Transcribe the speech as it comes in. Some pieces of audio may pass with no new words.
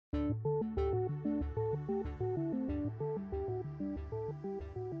Hey,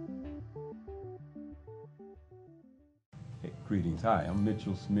 greetings. Hi, I'm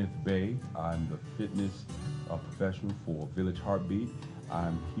Mitchell Smith Bay. I'm the fitness professional for Village Heartbeat.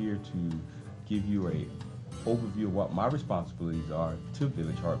 I'm here to give you a overview of what my responsibilities are to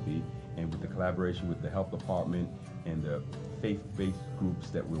Village Heartbeat and with the collaboration with the health department and the faith-based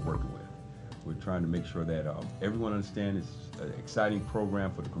groups that we're working with. We're trying to make sure that everyone understands it's an exciting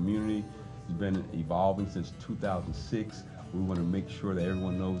program for the community. It's been evolving since 2006. We want to make sure that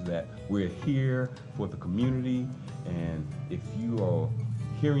everyone knows that we're here for the community. And if you are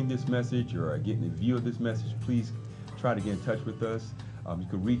hearing this message or are getting a view of this message, please try to get in touch with us. You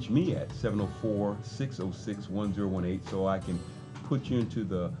can reach me at 704-606-1018 so I can put you into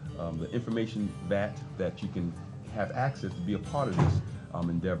the information that you can have access to be a part of this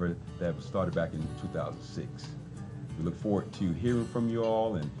endeavor that was started back in 2006. We look forward to hearing from you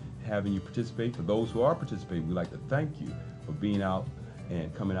all and having you participate. For those who are participating, we'd like to thank you for being out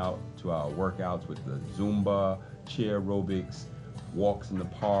and coming out to our workouts with the Zumba, chair aerobics, walks in the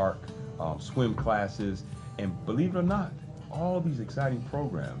park, swim classes, and believe it or not, all these exciting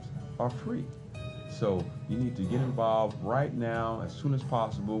programs are free. So you need to get involved right now as soon as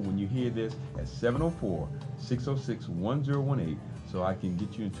possible when you hear this at 704-606-1018 so I can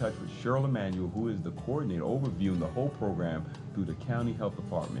get you in touch with Cheryl Emanuel, who is the coordinator overviewing the whole program through the county health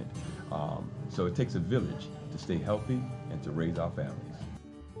department. So it takes a village to stay healthy and to raise our families.